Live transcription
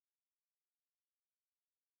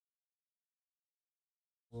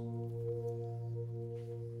Father,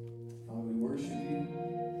 we worship you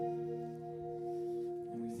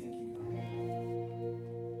and we thank you, God.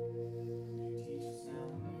 You teach us now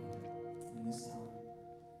in this time.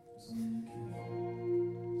 It's only you can.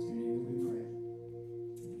 It's in your name we pray.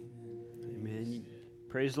 Amen. Amen.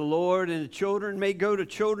 Praise the Lord. And the children may go to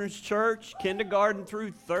children's church, kindergarten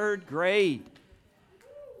through third grade.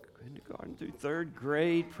 Kindergarten through third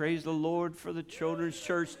grade. Praise the Lord for the children's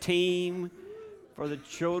church team, for the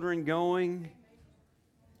children going.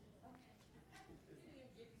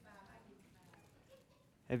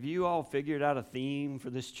 Have you all figured out a theme for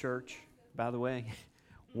this church, by the way?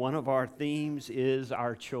 One of our themes is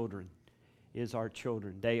our children.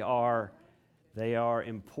 They are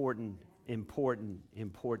important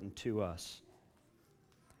to us.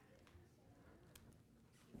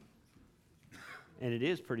 And it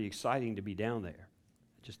is pretty exciting to be down there.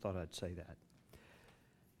 I just thought I'd say that.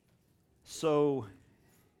 So,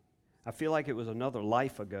 I feel like it was another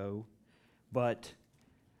life ago, but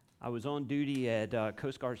I was on duty at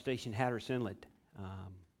Coast Guard Station Hatteras Inlet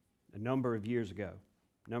a number of years ago,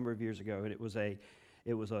 and it was a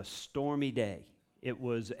stormy day. It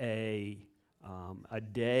was a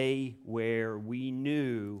day where we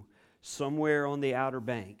knew somewhere on the Outer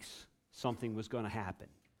Banks something was going to happen.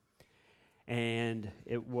 And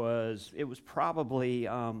it was probably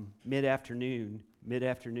mid-afternoon,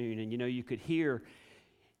 and you could hear.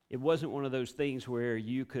 It wasn't one of those things where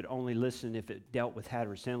you could only listen if it dealt with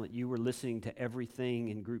Hatteras Inlet. You were listening to everything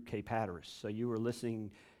in Group Cape Hatteras. So you were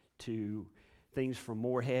listening to things from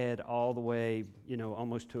Moorhead all the way,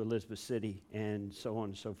 almost to Elizabeth City, and so on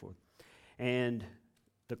and so forth. And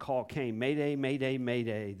the call came, Mayday, Mayday,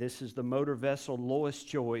 Mayday. This is the motor vessel Lois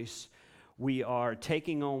Joyce. We are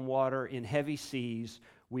taking on water in heavy seas.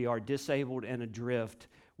 We are disabled and adrift.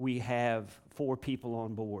 We have 4 people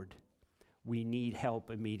on board. We need help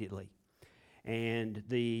immediately. And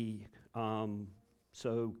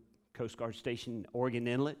so Coast Guard Station Oregon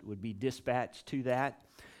Inlet would be dispatched to that.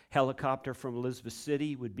 Helicopter from Elizabeth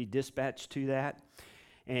City would be dispatched to that.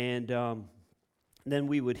 And then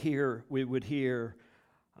we would hear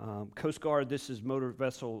Coast Guard, this is motor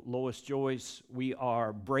vessel Lois Joyce. We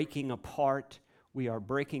are breaking apart. We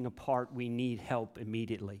need help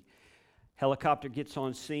immediately. Helicopter gets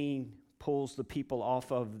on scene, pulls the people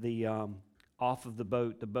off of the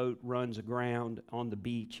boat. The boat runs aground on the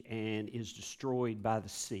beach and is destroyed by the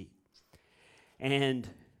sea. And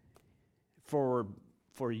for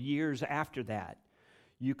years after that,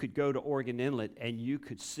 you could go to Oregon Inlet and you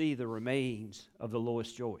could see the remains of the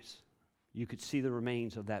Lois Joyce. You could see the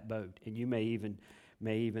remains of that boat, and you may even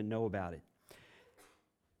know about it.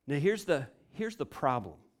 Now here's the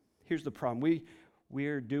problem.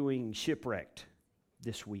 We're doing Shipwrecked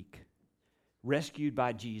this week. Rescued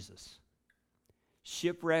by Jesus.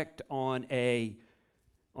 Shipwrecked on a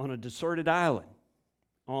deserted island.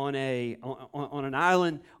 On an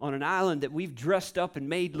island that we've dressed up and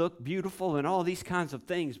made look beautiful and all these kinds of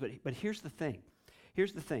things. But here's the thing.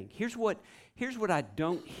 Here's what I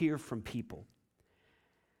don't hear from people.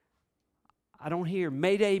 I don't hear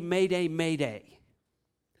Mayday, Mayday, Mayday.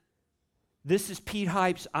 This is Pete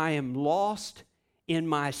Hypes. I am lost in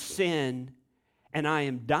my sin, and I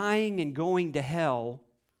am dying and going to hell,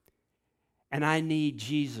 and I need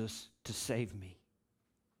Jesus to save me.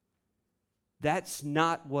 That's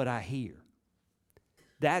not what I hear.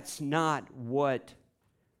 That's not what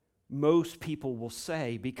most people will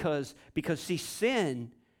say, because see,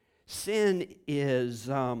 sin has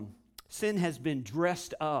been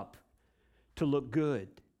dressed up to look good.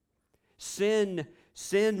 Sin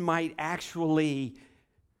might actually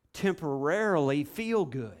temporarily feel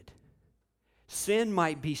good. Sin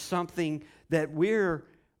might be something that we're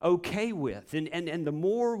okay with. And the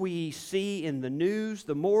more we see in the news,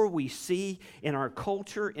 the more we see in our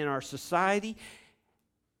culture, in our society,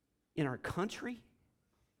 in our country,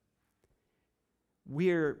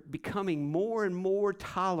 we're becoming more and more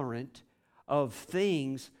tolerant of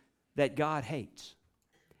things that God hates.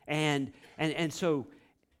 And so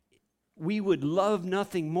we would love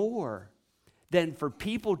nothing more than for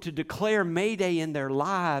people to declare Mayday in their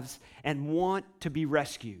lives and want to be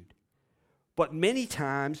rescued. But many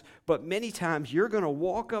times you're going to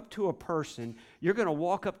walk up to a person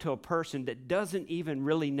that doesn't even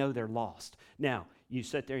really know they're lost. Now, you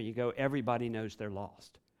sit there and you go, everybody knows they're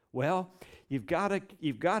lost. Well, you've got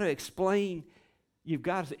to explain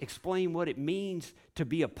what it means to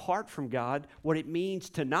be apart from God, what it means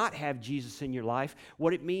to not have Jesus in your life,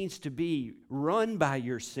 what it means to be run by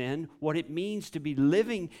your sin, what it means to be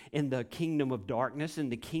living in the kingdom of darkness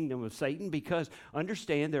and the kingdom of Satan. Because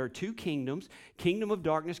understand, there are two kingdoms: kingdom of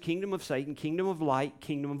darkness, kingdom of Satan, kingdom of light,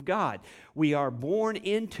 kingdom of God. We are born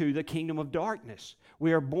into the kingdom of darkness.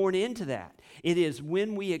 We are born into that. It is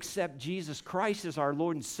when we accept Jesus Christ as our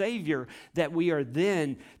Lord and Savior that we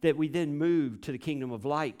then move to the kingdom of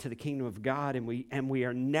light, to the kingdom of God, and we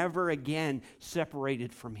are never again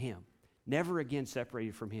separated from Him. Never again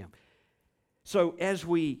separated from Him. So as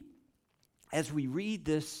we read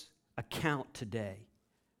this account today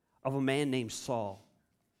of a man named Saul,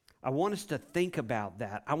 I want us to think about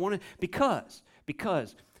that.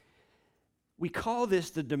 Because we call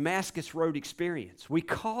this the Damascus Road experience. We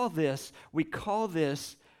call this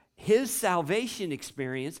his salvation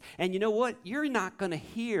experience. And you know what? You're not going to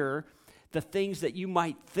hear the things that you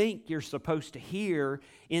might think you're supposed to hear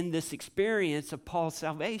in this experience of Paul's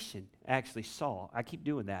salvation. Actually, Saul. I keep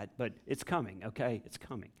doing that, but it's coming, okay? It's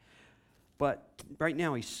coming. But right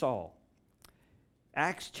now he's Saul.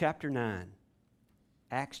 Acts chapter 9.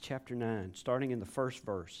 Acts chapter 9, starting in the first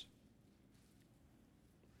verse.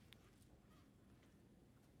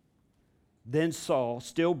 Then Saul,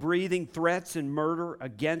 still breathing threats and murder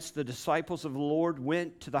against the disciples of the Lord,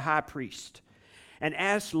 went to the high priest and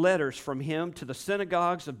asked letters from him to the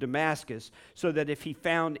synagogues of Damascus, so that if he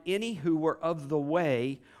found any who were of the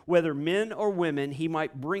way, whether men or women, he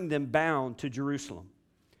might bring them bound to Jerusalem.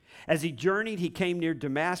 As he journeyed, he came near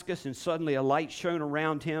Damascus, and suddenly a light shone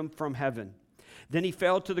around him from heaven. Then he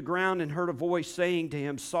fell to the ground and heard a voice saying to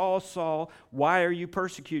him, "Saul, Saul, why are you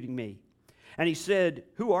persecuting me?" And he said,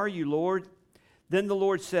 "Who are you, Lord?" Then the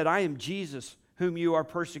Lord said, "I am Jesus, whom you are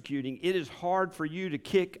persecuting. It is hard for you to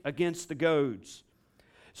kick against the goads."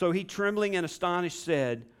 So he, trembling and astonished,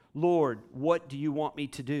 said, "Lord, what do you want me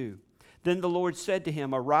to do?" Then the Lord said to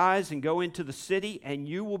him, "Arise and go into the city, and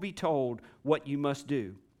you will be told what you must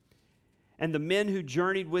do." And the men who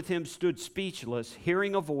journeyed with him stood speechless,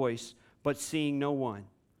 hearing a voice, but seeing no one.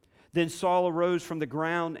 Then Saul arose from the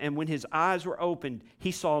ground, and when his eyes were opened,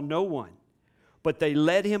 he saw no one. But they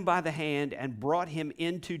led him by the hand and brought him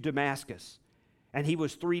into Damascus. And he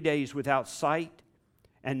was 3 days without sight,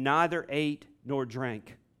 and neither ate nor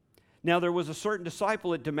drank. Now there was a certain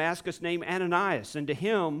disciple at Damascus named Ananias, and to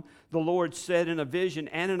him the Lord said in a vision,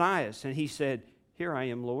 "Ananias." And he said, "Here I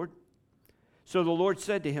am, Lord." So the Lord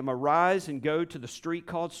said to him, "Arise and go to the street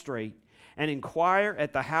called Straight, and inquire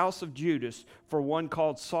at the house of Judas for one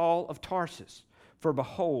called Saul of Tarsus, for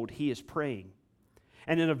behold, he is praying.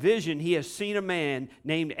 And in a vision he has seen a man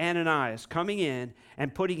named Ananias coming in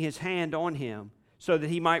and putting his hand on him, so that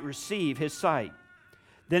he might receive his sight."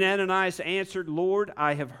 Then Ananias answered, "Lord,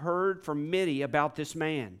 I have heard from many about this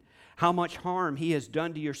man, how much harm he has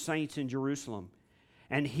done to your saints in Jerusalem.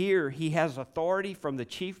 And here he has authority from the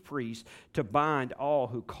chief priests to bind all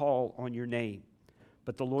who call on your name."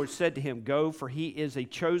 But the Lord said to him, "Go, for he is a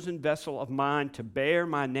chosen vessel of mine to bear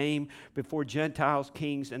my name before Gentiles,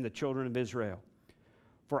 kings, and the children of Israel.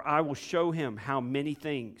 For I will show him how many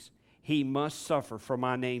things he must suffer for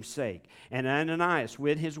my name's sake." And Ananias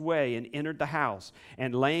went his way and entered the house,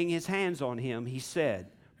 and laying his hands on him, he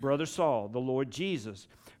said, "Brother Saul, the Lord Jesus,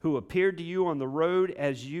 who appeared to you on the road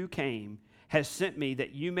as you came, has sent me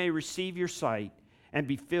that you may receive your sight and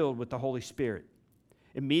be filled with the Holy Spirit."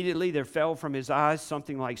 Immediately there fell from his eyes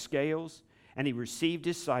something like scales, and he received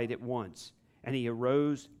his sight at once, and he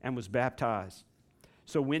arose and was baptized.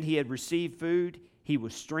 So when he had received food, he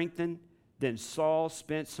was strengthened. Then Saul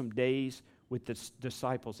spent some days with the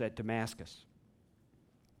disciples at Damascus.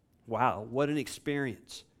 Wow, what an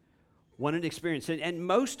experience. What an experience. And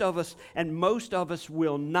most of us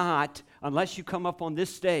will not, unless you come up on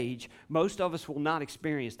this stage, most of us will not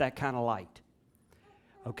experience that kind of light.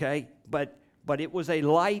 Okay? But it was a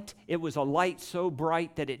light so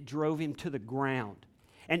bright that it drove him to the ground.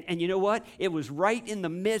 And you know what? It was right in the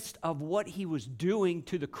midst of what he was doing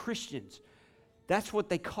to the Christians. That's what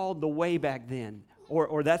they called the way back then,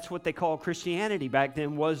 or that's what they called Christianity back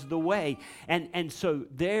then, was the way. And so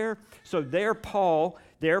there Paul,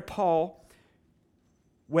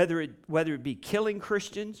 whether it be killing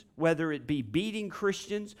Christians, whether it be beating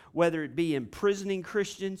Christians, whether it be imprisoning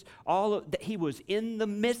Christians, he was in the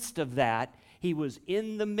midst of that. He was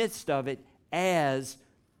in the midst of it as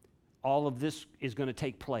all of this is going to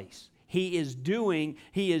take place. He is doing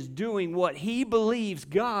what he believes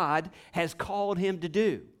God has called him to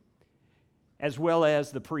do, as well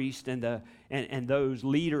as the priest and those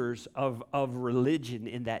leaders of religion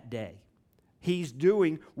in that day. He's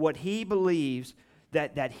doing what he believes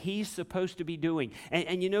that he's supposed to be doing. And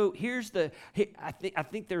I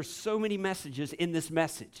think there's so many messages in this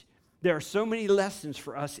message. There are so many lessons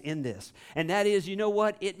for us in this. And that is, you know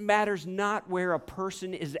what? It matters not where a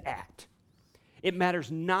person is at. It matters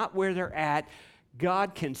not where they're at.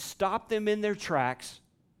 God can stop them in their tracks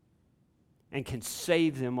and can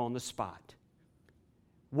save them on the spot.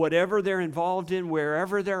 Whatever they're involved in,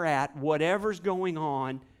 wherever they're at, whatever's going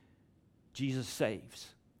on, Jesus saves.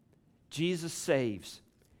 Jesus saves.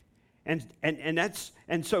 And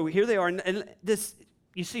so here they are. And this,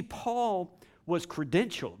 you see, Paul was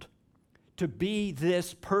credentialed to be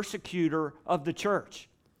this persecutor of the church.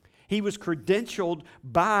 He was credentialed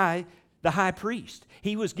by the high priest.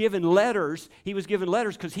 He was given letters. He was given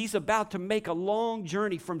letters because he's about to make a long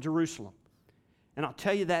journey from Jerusalem. And I'll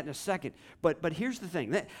tell you that in a second. But here's the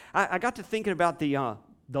thing. I got to thinking about the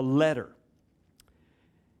letter.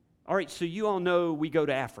 All right, so you all know we go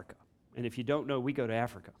to Africa. And if you don't know, we go to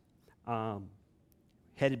Africa.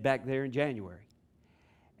 Headed back there in January.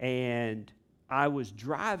 And I was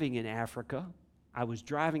driving in Africa.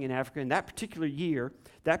 And that particular year,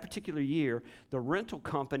 the rental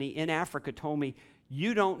company in Africa told me,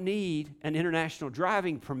 you don't need an international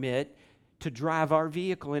driving permit to drive our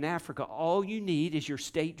vehicle in Africa. All you need is your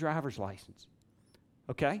state driver's license.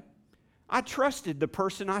 Okay? I trusted the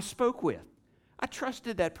person I spoke with. I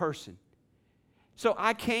trusted that person. So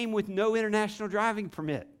I came with no international driving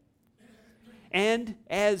permit. And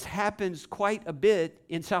as happens quite a bit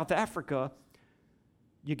in South Africa,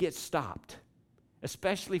 you get stopped,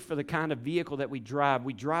 especially for the kind of vehicle that we drive.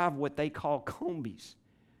 We drive what they call combis.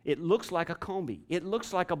 It looks like a combi. It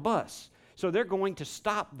looks like a bus. So they're going to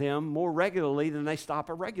stop them more regularly than they stop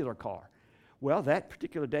a regular car. Well, that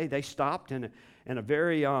particular day they stopped, and a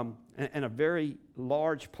very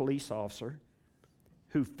large police officer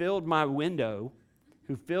who filled my window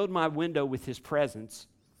with his presence,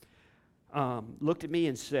 looked at me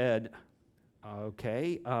and said,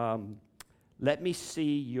 okay, let me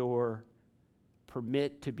see your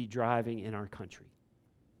permit to be driving in our country.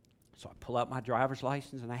 So I pull out my driver's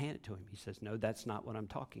license and I hand it to him. He says, no, that's not what I'm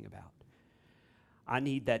talking about. I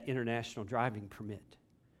need that international driving permit.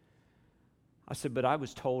 I said, but I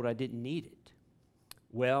was told I didn't need it.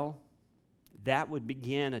 Well, that would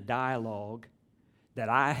begin a dialogue that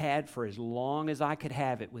I had for as long as I could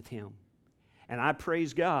have it with him. And I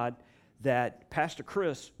praise God that Pastor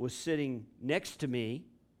Chris was sitting next to me,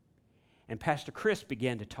 and Pastor Chris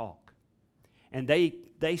began to talk. And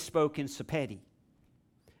they spoke in Sepedi.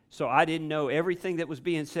 So I didn't know everything that was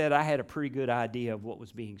being said. I had a pretty good idea of what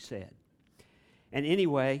was being said. And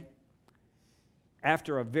anyway,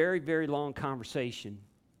 after a very, very long conversation,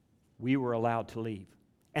 we were allowed to leave.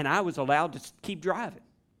 And I was allowed to keep driving.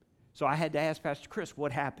 So I had to ask Pastor Chris,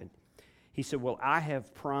 what happened? He said, well, I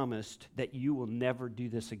have promised that you will never do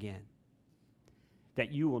this again.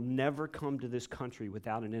 That you will never come to this country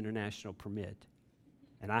without an international permit.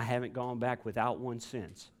 And I haven't gone back without one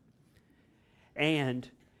since. And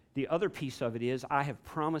the other piece of it is, I have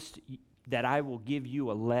promised that I will give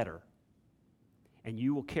you a letter. And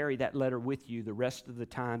you will carry that letter with you the rest of the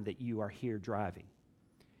time that you are here driving.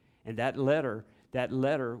 And that letter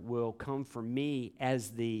will come from me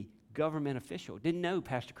as the government official. Didn't know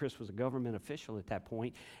Pastor Chris was a government official at that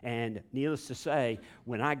point. And needless to say,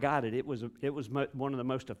 when I got it, it was one of the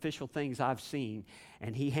most official things I've seen.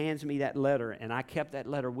 And he hands me that letter, and I kept that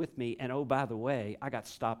letter with me. And oh, by the way, I got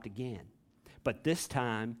stopped again. But this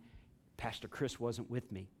time, Pastor Chris wasn't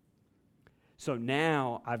with me. So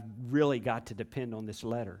now I've really got to depend on this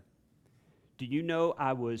letter. Do you know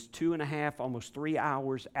I was 2.5, almost 3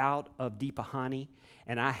 hours out of Deepahani,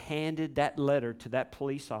 and I handed that letter to that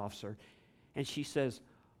police officer, and she says,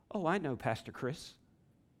 oh, I know Pastor Chris.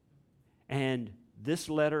 And this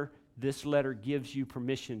letter gives you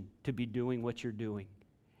permission to be doing what you're doing.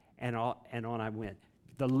 And on I went.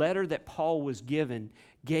 The letter that Paul was given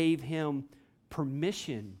gave him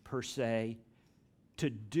permission, per se,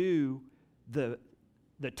 to do the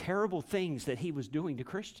terrible things that he was doing to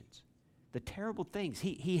Christians. The terrible things.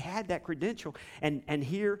 He had that credential. And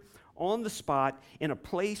here on the spot, in a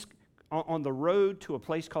place, on the road to a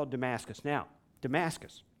place called Damascus. Now,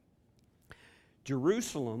 Damascus.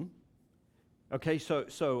 Jerusalem, okay,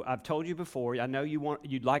 so I've told you before, I know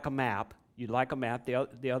you'd like a map. You'd like a map.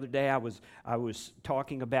 The other day I was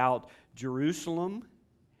talking about Jerusalem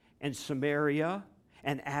and Samaria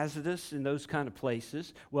and Azotus and those kind of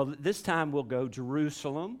places. Well, this time we'll go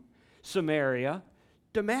Jerusalem, Samaria,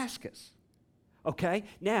 Damascus. Okay?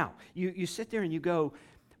 Now, you sit there and you go,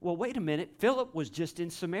 well, wait a minute. Philip was just in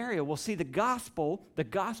Samaria. Well, see, the gospel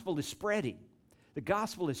is spreading. The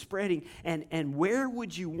gospel is spreading, and where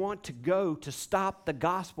would you want to go to stop the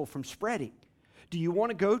gospel from spreading? Do you want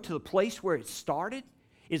to go to the place where it started?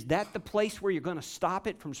 Is that the place where you're going to stop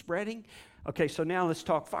it from spreading? Okay, so now let's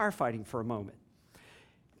talk firefighting for a moment.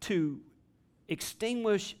 To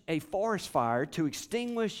extinguish a forest fire, to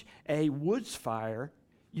extinguish a woods fire,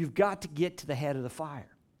 you've got to get to the head of the fire.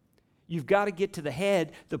 You've got to get to the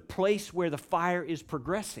head, the place where the fire is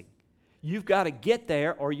progressing. You've got to get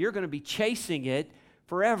there or you're going to be chasing it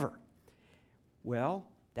forever. Well,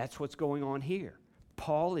 that's what's going on here.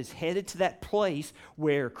 Paul is headed to that place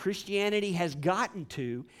where Christianity has gotten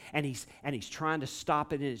to, and he's trying to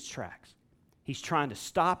stop it in its tracks. He's trying to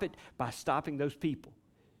stop it by stopping those people.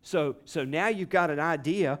 So now you've got an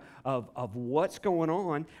idea of what's going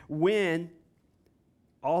on when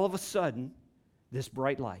all of a sudden this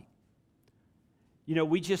bright light. You know,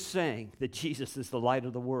 we just sang that Jesus is the light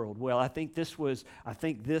of the world. Well, I think this was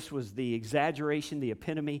the exaggeration, the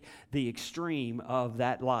epitome, the extreme of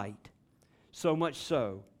that light. So much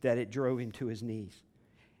so that it drove him to his knees.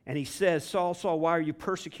 And he says, Saul, Saul, why are you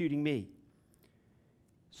persecuting me?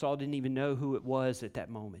 Saul didn't even know who it was at that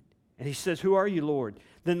moment. And he says, who are you, Lord?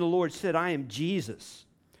 Then the Lord said, I am Jesus,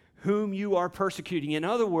 whom you are persecuting. In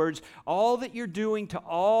other words, all that you're doing to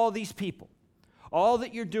all these people, all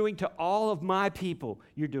that you're doing to all of my people,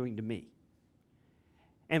 you're doing to me.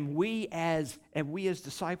 And we as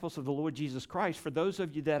disciples of the Lord Jesus Christ, for those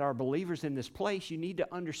of you that are believers in this place, you need to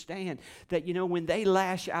understand that, you know, when they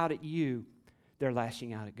lash out at you, they're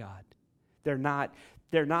lashing out at God. They're not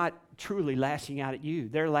truly lashing out at you.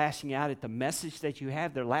 They're lashing out at the message that you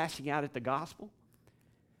have. They're lashing out at the gospel.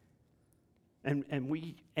 And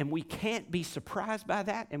we can't be surprised by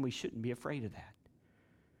that, and we shouldn't be afraid of that.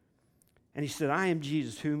 And he said, I am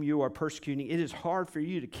Jesus, whom you are persecuting. It is hard for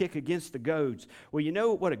you to kick against the goads. Well, you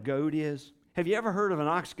know what a goad is? Have you ever heard of an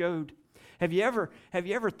ox goad? Have you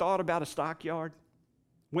ever thought about a stockyard?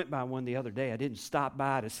 Went by one the other day. I didn't stop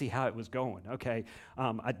by to see how it was going. Okay,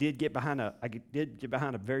 I did get behind a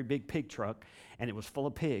very big pig truck, and it was full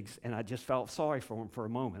of pigs, and I just felt sorry for them for a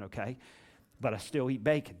moment. Okay, but I still eat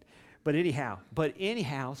bacon. But anyhow, but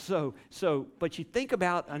you think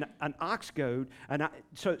about an ox goad,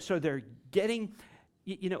 so they're getting,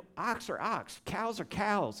 you know, ox are ox, cows are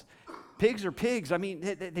cows, pigs are pigs. I mean,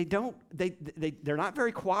 they're not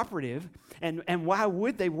very cooperative, and why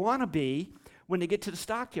would they want to be when they get to the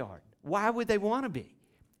stockyard? Why would they want to be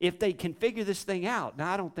if they can figure this thing out?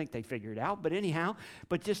 Now, I don't think they figure it out, but anyhow,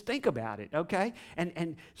 but just think about it, okay?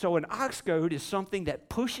 And so an ox goad is something that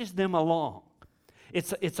pushes them along.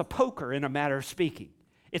 It's a poker, in a matter of speaking.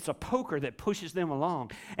 It's a poker that pushes them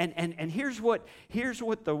along. And here's what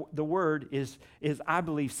the word is I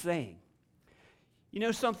believe saying. You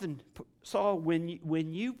know something, Saul,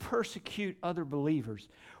 when you persecute other believers,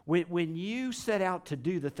 when you set out to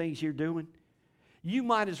do the things you're doing, you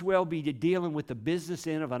might as well be dealing with the business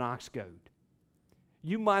end of an ox goad.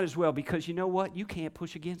 You might as well, because you know what? You can't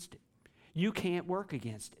push against it. You can't work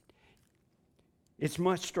against it. It's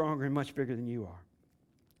much stronger and much bigger than you are.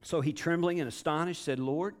 So he, trembling and astonished, said,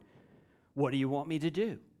 Lord, what do you want me to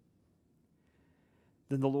do?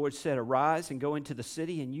 Then the Lord said, arise and go into the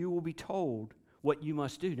city, and you will be told what you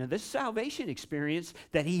must do. Now, this salvation experience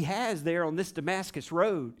that he has there on this Damascus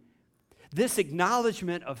road, this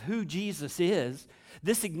acknowledgement of who Jesus is,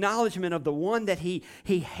 this acknowledgement of the one that he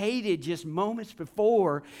hated just moments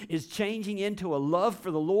before, is changing into a love for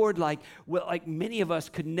the Lord like many of us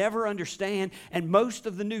could never understand. And most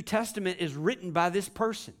of the New Testament is written by this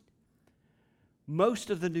person. Most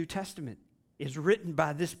of the New Testament is written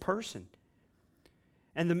by this person.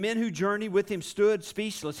 And the men who journeyed with him stood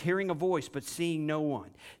speechless, hearing a voice, but seeing no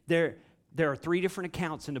one. There are 3 different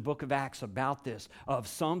accounts in the book of Acts about this, of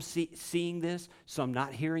some seeing this, some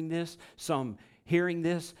not hearing this, some hearing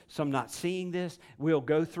this, some not seeing this. We'll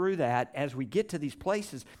go through that as we get to these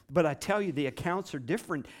places. But I tell you, the accounts are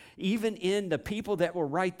different, even in the people that were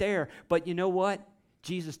right there. But you know what?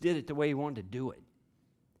 Jesus did it the way he wanted to do it.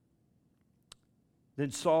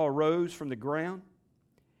 Then Saul arose from the ground,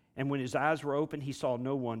 and when his eyes were opened, he saw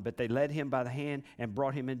no one, but they led him by the hand and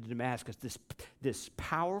brought him into Damascus. This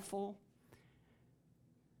powerful,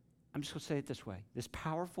 I'm just going to say it this way, this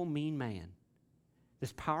powerful, mean man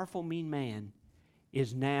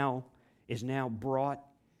is now brought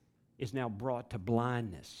to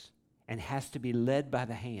blindness and has to be led by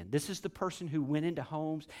the hand. This is the person who went into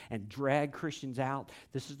homes and dragged Christians out.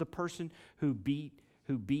 This is the person who beat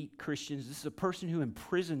Christians. This is a person who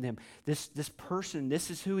imprisoned them. This person, this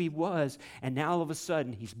is who he was, and now all of a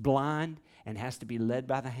sudden he's blind and has to be led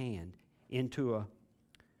by the hand into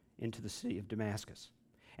the city of Damascus.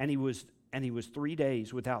 And he was and he was 3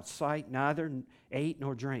 days without sight, neither ate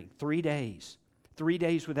nor drank. 3 days. 3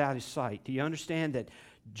 days without his sight. Do you understand that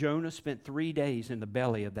Jonah spent 3 days in the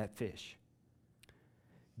belly of that fish?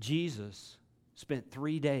 Jesus spent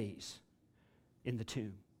 3 days in the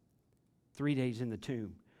tomb. 3 days in the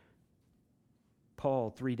tomb.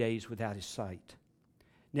 Paul, 3 days without his sight.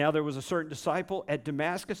 Now there was a certain disciple at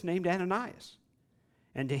Damascus named Ananias.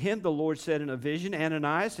 And to him the Lord said in a vision,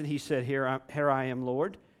 Ananias, and he said, Here I am,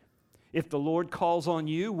 Lord. If the Lord calls on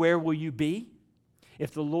you, where will you be?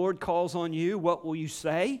 If the Lord calls on you, what will you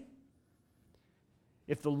say?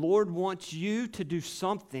 If the Lord wants you to do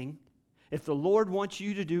something, if the Lord wants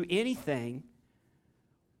you to do anything,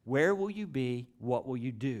 where will you be? What will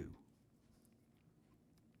you do?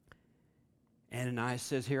 Ananias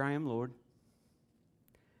says, Here I am, Lord.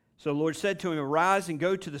 So the Lord said to him, Arise and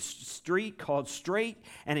go to the street called Straight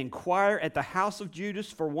and inquire at the house of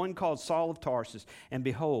Judas for one called Saul of Tarsus. And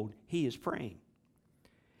behold, he is praying.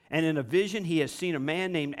 And in a vision he has seen a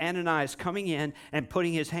man named Ananias coming in and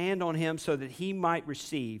putting his hand on him so that he might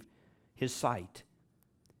receive his sight.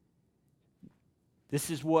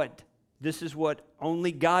 This is what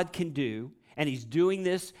only God can do. And he's doing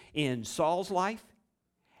this in Saul's life.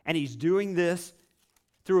 And he's doing this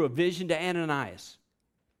through a vision to Ananias.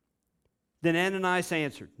 Then Ananias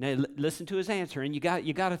answered. Now listen to his answer, and you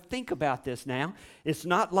got to think about this now. It's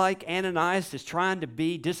not like Ananias is trying to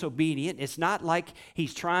be disobedient. It's not like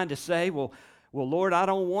he's trying to say, well, Lord, I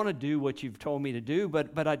don't want to do what you've told me to do,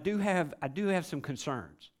 but I do have some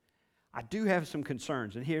concerns. I do have some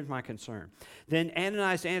concerns, and here's my concern. Then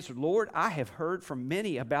Ananias answered, Lord, I have heard from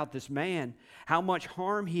many about this man, how much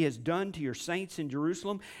harm he has done to your saints in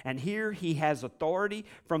Jerusalem, and here he has authority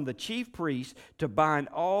from the chief priest to bind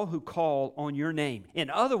all who call on your name. In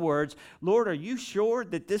other words, Lord, are you sure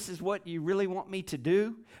that this is what you really want me to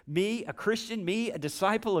do? Me, a Christian, me, a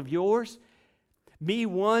disciple of yours, me,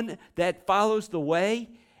 one that follows the way?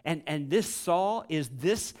 And this Saul,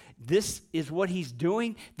 this is what he's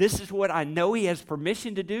doing. This is what I know he has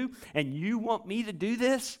permission to do. And you want me to do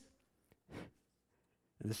this?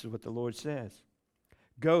 And this is what the Lord says.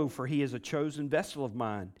 Go, for he is a chosen vessel of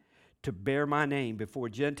mine to bear my name before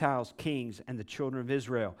Gentiles, kings, and the children of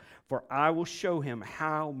Israel. For I will show him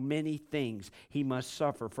how many things he must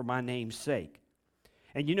suffer for my name's sake.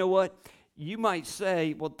 And you know what? You might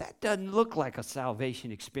say, well, that doesn't look like a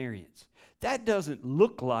salvation experience. That doesn't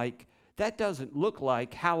look like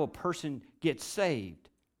how a person gets saved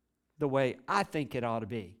the way I think it ought to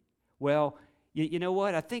be. Well, you know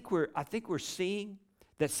what? I think we're seeing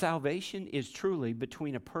that salvation is truly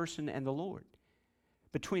between a person and the Lord.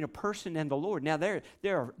 Between a person and the Lord. Now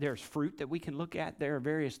there's fruit that we can look at. There are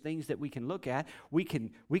various things that we can look at. We can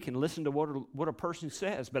listen to what a person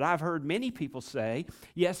says. But I've heard many people say,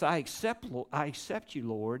 "Yes, I accept you,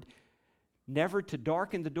 Lord." Never to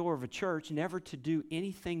darken the door of a church, never to do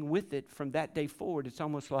anything with it from that day forward. It's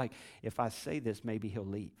almost like, if I say this, maybe he'll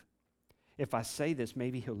leave. If I say this,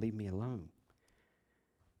 maybe he'll leave me alone.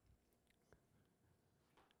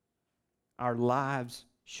 Our lives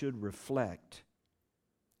should reflect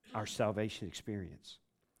our salvation experience.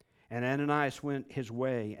 And Ananias went his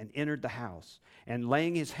way and entered the house. And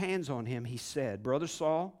laying his hands on him, he said, Brother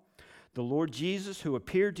Saul, the Lord Jesus, who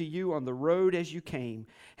appeared to you on the road as you came,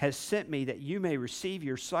 has sent me that you may receive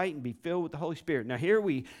your sight and be filled with the Holy Spirit. Now here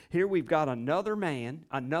we've got another man,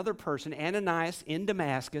 another person, Ananias in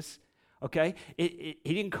Damascus. Okay, he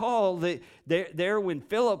didn't call there when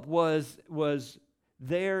Philip was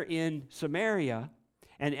there in Samaria,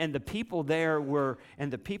 and the people there were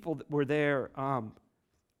there.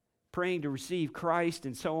 Praying to receive Christ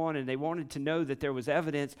and so on, and they wanted to know that there was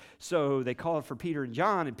evidence, so they called for Peter and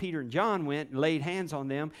John, and Peter and John went and laid hands on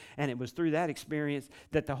them, and it was through that experience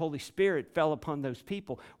that the Holy Spirit fell upon those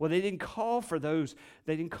people. Well, they didn't call for those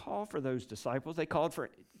disciples.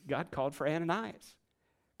 God called for Ananias.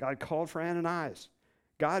 God called for Ananias.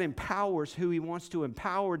 God empowers who he wants to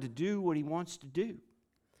empower to do what he wants to do.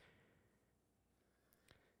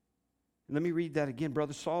 Let me read that again.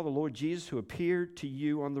 Brother Saul, the Lord Jesus, who appeared to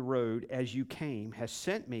you on the road as you came, has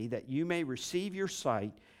sent me that you may receive your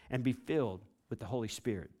sight and be filled with the Holy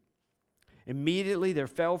Spirit. Immediately there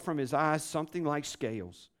fell from his eyes something like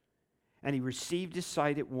scales, and he received his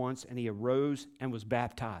sight at once, and he arose and was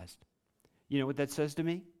baptized. You know what that says to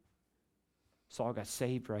me? Saul got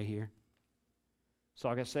saved right here.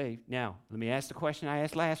 Saul got saved. Now, let me ask the question I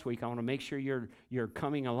asked last week. I want to make sure you're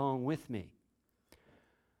coming along with me.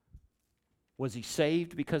 Was he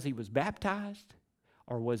saved because he was baptized,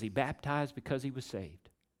 or was he baptized because he was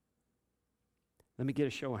saved? Let me get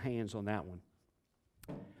a show of hands on that one.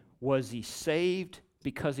 Was he saved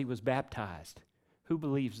because he was baptized? Who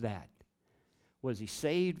believes that? Was he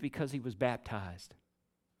saved because he was baptized?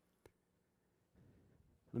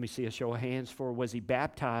 Let me see a show of hands for, was he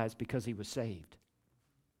baptized because he was saved?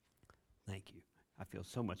 Thank you. I feel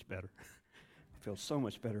so much better. I feel so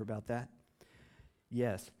much better about that.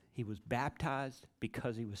 Yes, he was baptized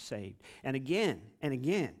because he was saved. And again,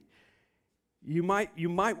 you might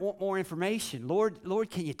want more information. Lord,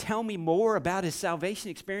 can you tell me more about his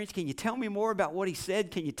salvation experience? Can you tell me more about what he said?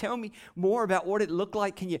 Can you tell me more about what it looked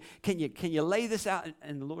like? Can you lay this out?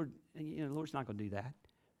 And the Lord's not going to do that,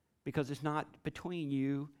 because it's not between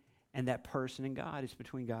you and that person and God. It's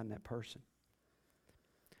between God and that person.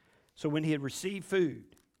 So when he had received food,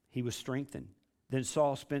 he was strengthened. Then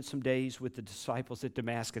Saul spent some days with the disciples at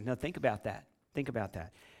Damascus. Now think about that. Think about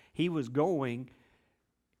that. He was going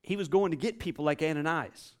to get people like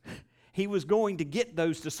Ananias. He was going to get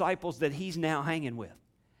those disciples that he's now hanging with.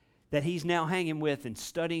 And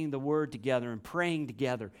studying the Word together and praying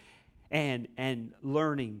together and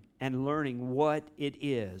learning what it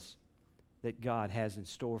is that God has in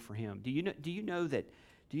store for him. Do you know that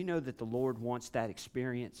the Lord wants that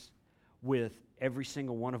experience with every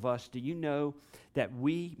single one of us? Do you know that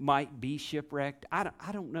we might be shipwrecked? I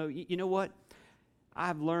don't know. You know what?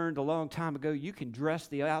 I've learned a long time ago, you can dress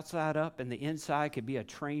the outside up and the inside could be a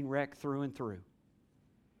train wreck through and through.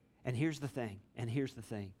 And here's the thing.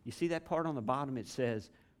 You see that part on the bottom? It says,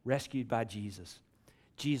 rescued by Jesus.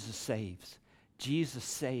 Jesus saves. Jesus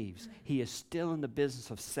saves. He is still in the business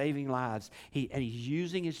of saving lives. And he's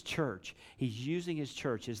using his church. He's using his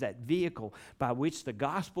church as that vehicle by which the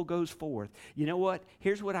gospel goes forth. You know what?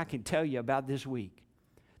 Here's what I can tell you about this week.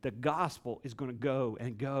 The gospel is going to go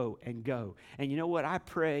and go and go. And you know what? I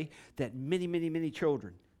pray that many, many, many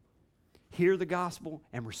children hear the gospel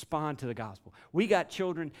and respond to the gospel. We got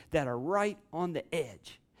children that are right on the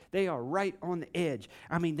edge. They are right on the edge.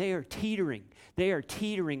 I mean, they are teetering. They are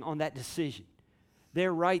teetering on that decision.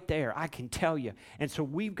 They're right there, I can tell you. And so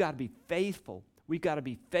we've got to be faithful. We've got to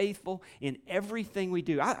be faithful in everything we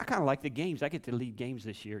do. I kind of like the games. I get to lead games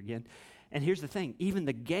this year again. And here's the thing. Even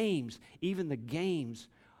the games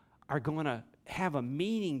are going to have a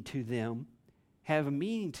meaning to them.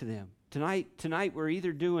 Tonight we're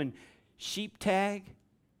either doing sheep tag.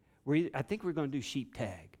 I think we're going to do sheep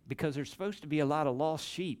tag, because there's supposed to be a lot of lost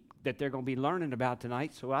sheep that they're going to be learning about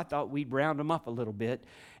tonight, so I thought we'd round them up a little bit,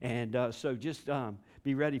 and so just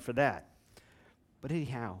be ready for that. But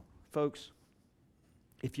anyhow, folks,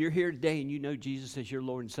 if you're here today and you know Jesus as your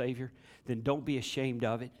Lord and Savior, then don't be ashamed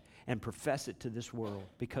of it and profess it to this world,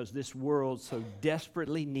 because this world so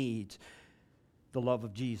desperately needs the love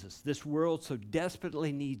of Jesus. This world so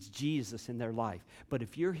desperately needs Jesus in their life. But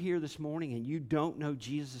if you're here this morning and you don't know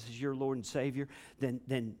Jesus as your Lord and Savior,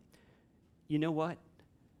 then you know what?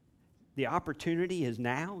 The opportunity is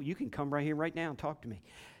now. You can come right here, right now, and talk to me.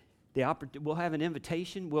 We'll have an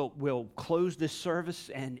invitation. We'll close this service,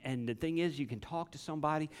 and the thing is, you can talk to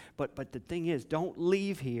somebody. But the thing is, don't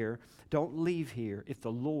leave here if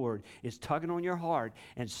the Lord is tugging on your heart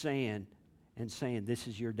and saying, this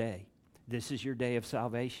is your day. This is your day of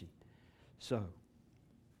salvation. So,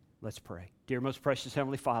 let's pray. Dear most precious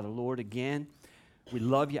Heavenly Father, Lord, again, we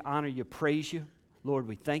love you, honor you, praise you. Lord,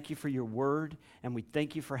 we thank you for your word, and we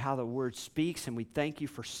thank you for how the word speaks, and we thank you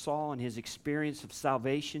for Saul and his experience of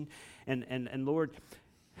salvation. And Lord,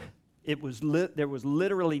 there was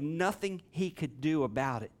literally nothing he could do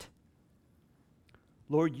about it.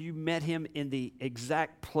 Lord, you met him in the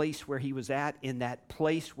exact place where he was at, in that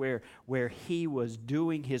place where he was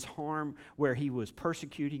doing his harm, where he was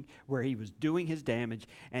persecuting, where he was doing his damage,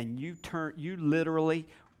 and you literally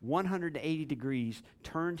 180 degrees,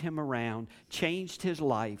 turned him around, changed his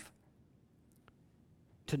life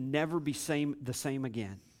to never be the same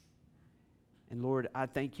again. And Lord, I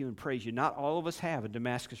thank you and praise you. Not all of us have a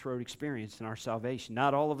Damascus Road experience in our salvation.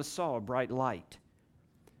 Not all of us saw a bright light.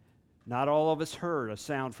 Not all of us heard a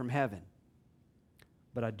sound from heaven.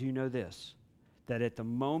 But I do know this, that at the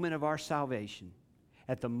moment of our salvation,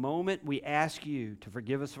 at the moment we ask you to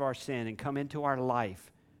forgive us of our sin and come into our life,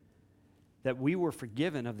 that we were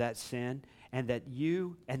forgiven of that sin, and that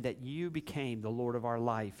you became the Lord of our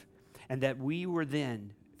life, and that we were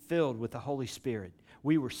then filled with the Holy Spirit.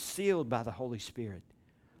 We were sealed by the Holy Spirit.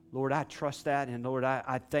 Lord, I trust that, and Lord,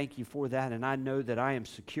 I thank you for that, and I know that I am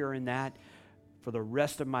secure in that. For the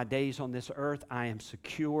rest of my days on this earth, I am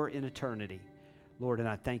secure in eternity. Lord, and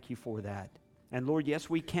I thank you for that. And Lord, yes,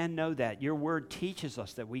 we can know that. Your word teaches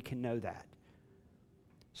us that we can know that.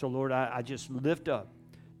 So Lord, I just lift up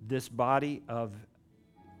this body of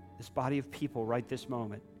people right this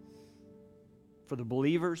moment. For the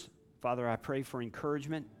believers, Father, I pray for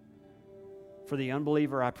encouragement. For the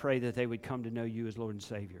unbeliever, I pray that they would come to know you as Lord and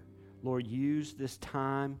Savior. Lord, use this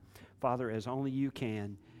time, Father, as only you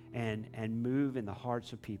can, and move in the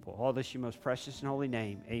hearts of people. All this in your most precious and holy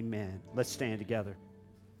name. Amen. Let's stand together.